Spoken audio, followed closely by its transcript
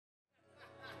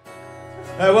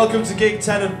Welcome to gig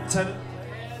 10 of 12.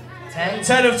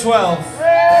 We're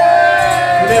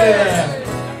nearly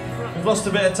there. We've lost a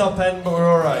bit of top end, but we're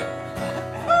alright.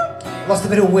 Lost a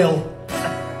bit of will.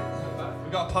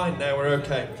 We've got a pint now, we're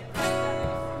okay.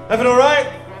 Everything alright?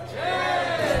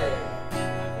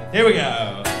 Here we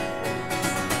go.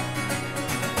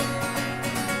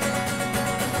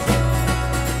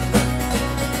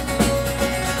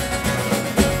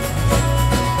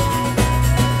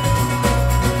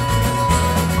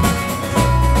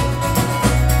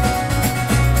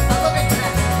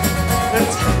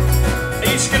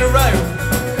 Each in a row.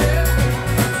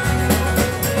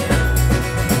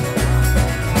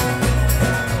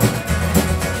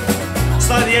 It's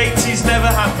like the 80s never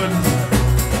happened.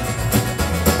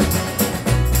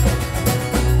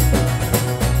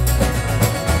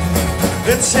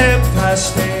 It's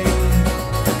 8:10.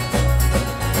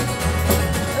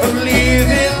 I'm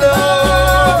leaving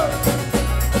love.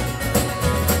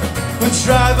 We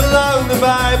drive along the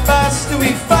bypass till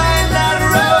we find that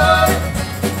road.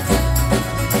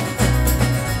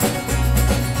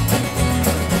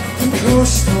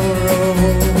 Coastal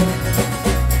road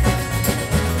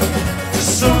to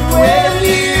somewhere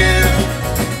new,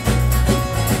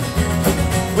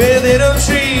 where they don't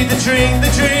treat the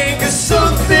drink as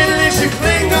something they should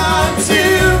cling on to.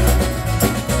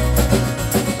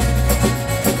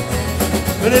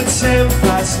 But at 9:10,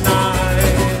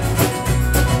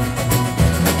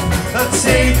 I'll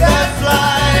take that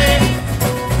flight.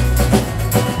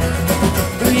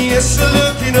 And yes, you're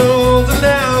looking older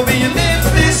now, but you live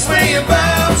this way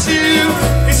about you.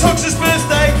 It's Hux's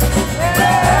birthday,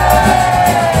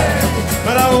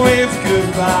 but I'll wave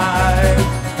goodbye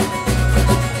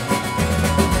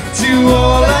to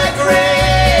all that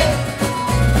grey.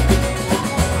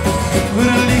 But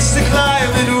at least the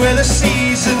climate where the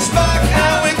seasons mark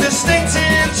out with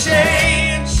distinctive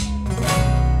change.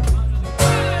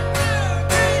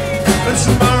 But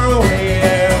tomorrow,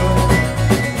 yeah,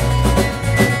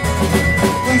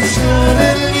 we'll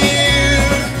suddenly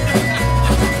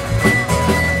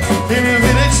in a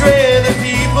village where the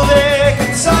people there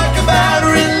can talk about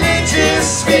religious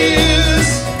views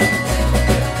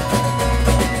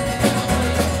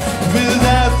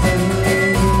without the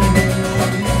need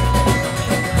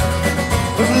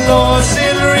of laws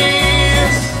and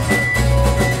reefs,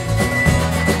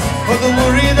 or the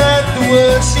worry that the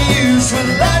words she used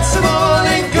will light some all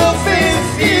engulfing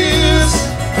fuse.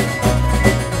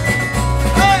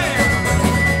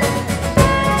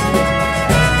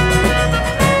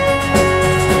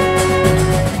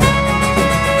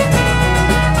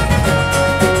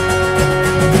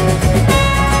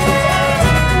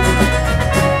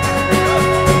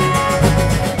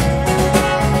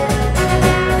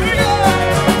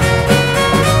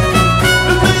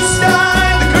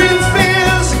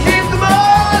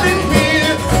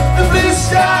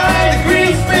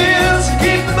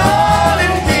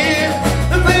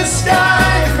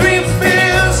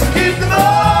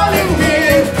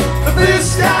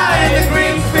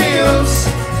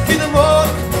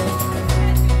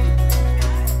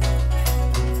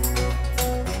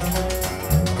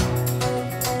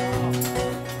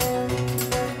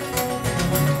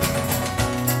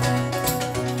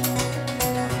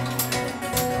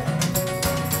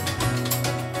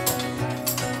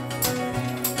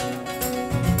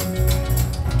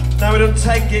 Now we've done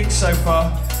 10 gigs so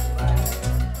far,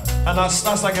 and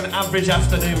that's like an average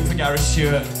afternoon for Gary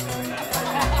Stewart.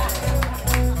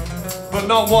 But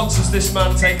not once has this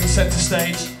man taken centre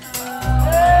stage.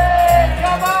 Hey,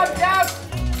 come on, Gav!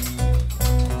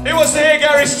 Who wants to hear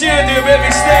Gary Stewart do a bit of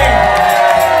his thing?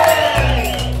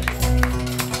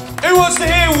 Who wants to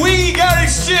hear wee Gary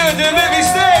Stewart do a bit of his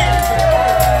thing?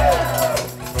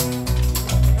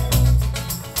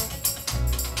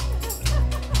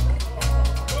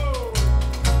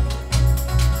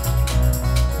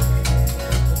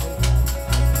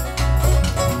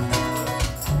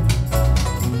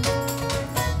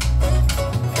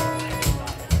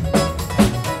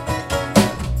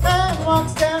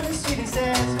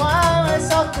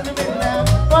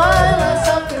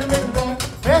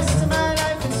 Rest of my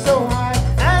life is so hard.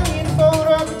 I need a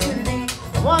photo opportunity.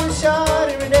 I wanna show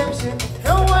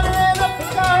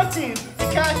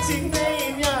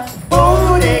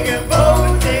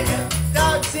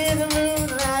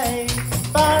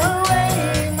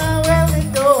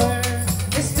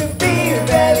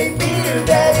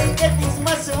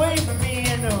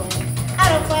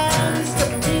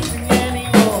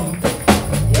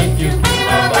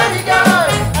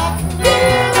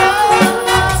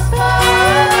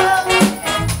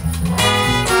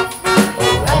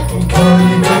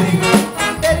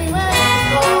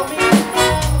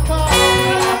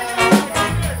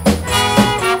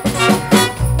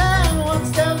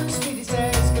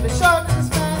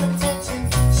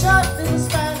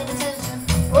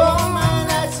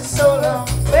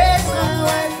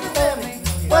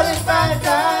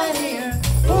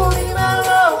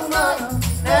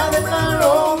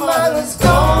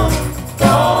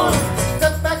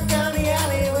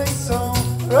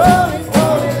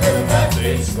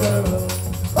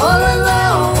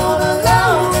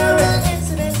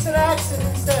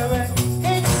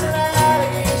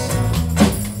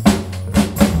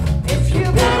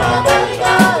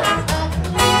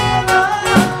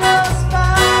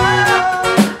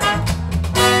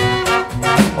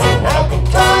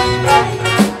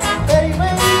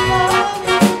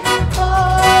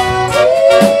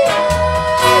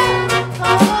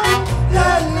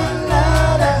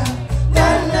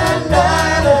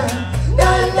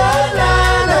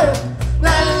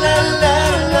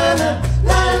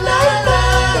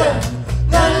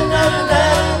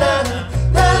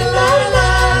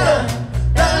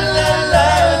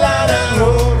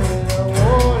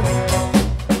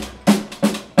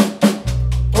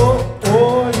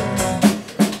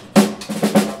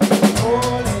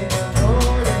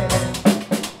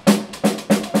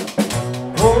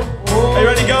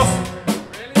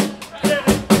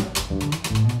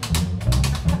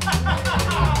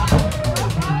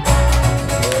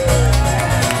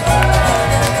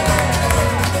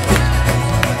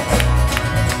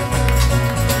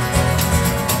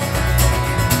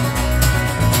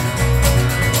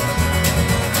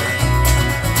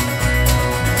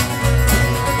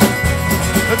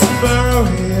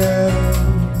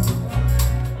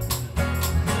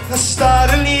I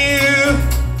start anew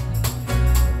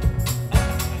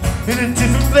in a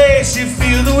different place. You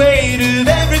feel the weight of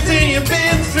everything you've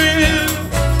been through,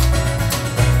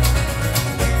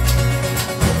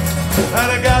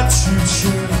 and I got to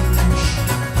change,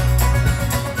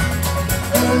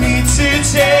 and I need to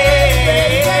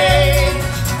change,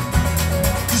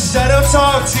 'cause I don't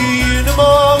talk to you no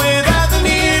more without the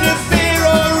need of fear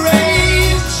or rage.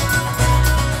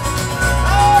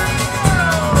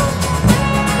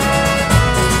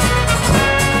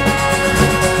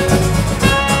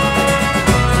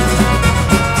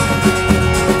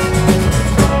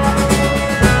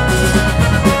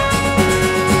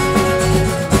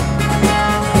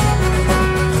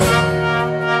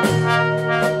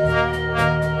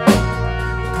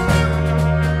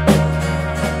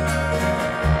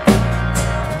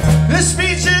 This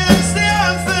speech is the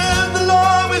anthem, the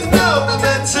law with no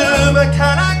momentum. I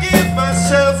cannot give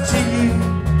myself to you.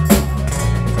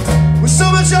 We're so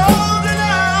much older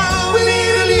now. We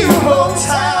need a new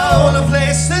hometown, a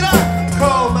place that I can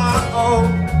call my own.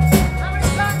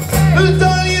 And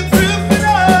don't you prove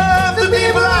enough, the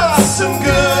people are some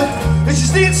good. They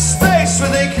just need to spend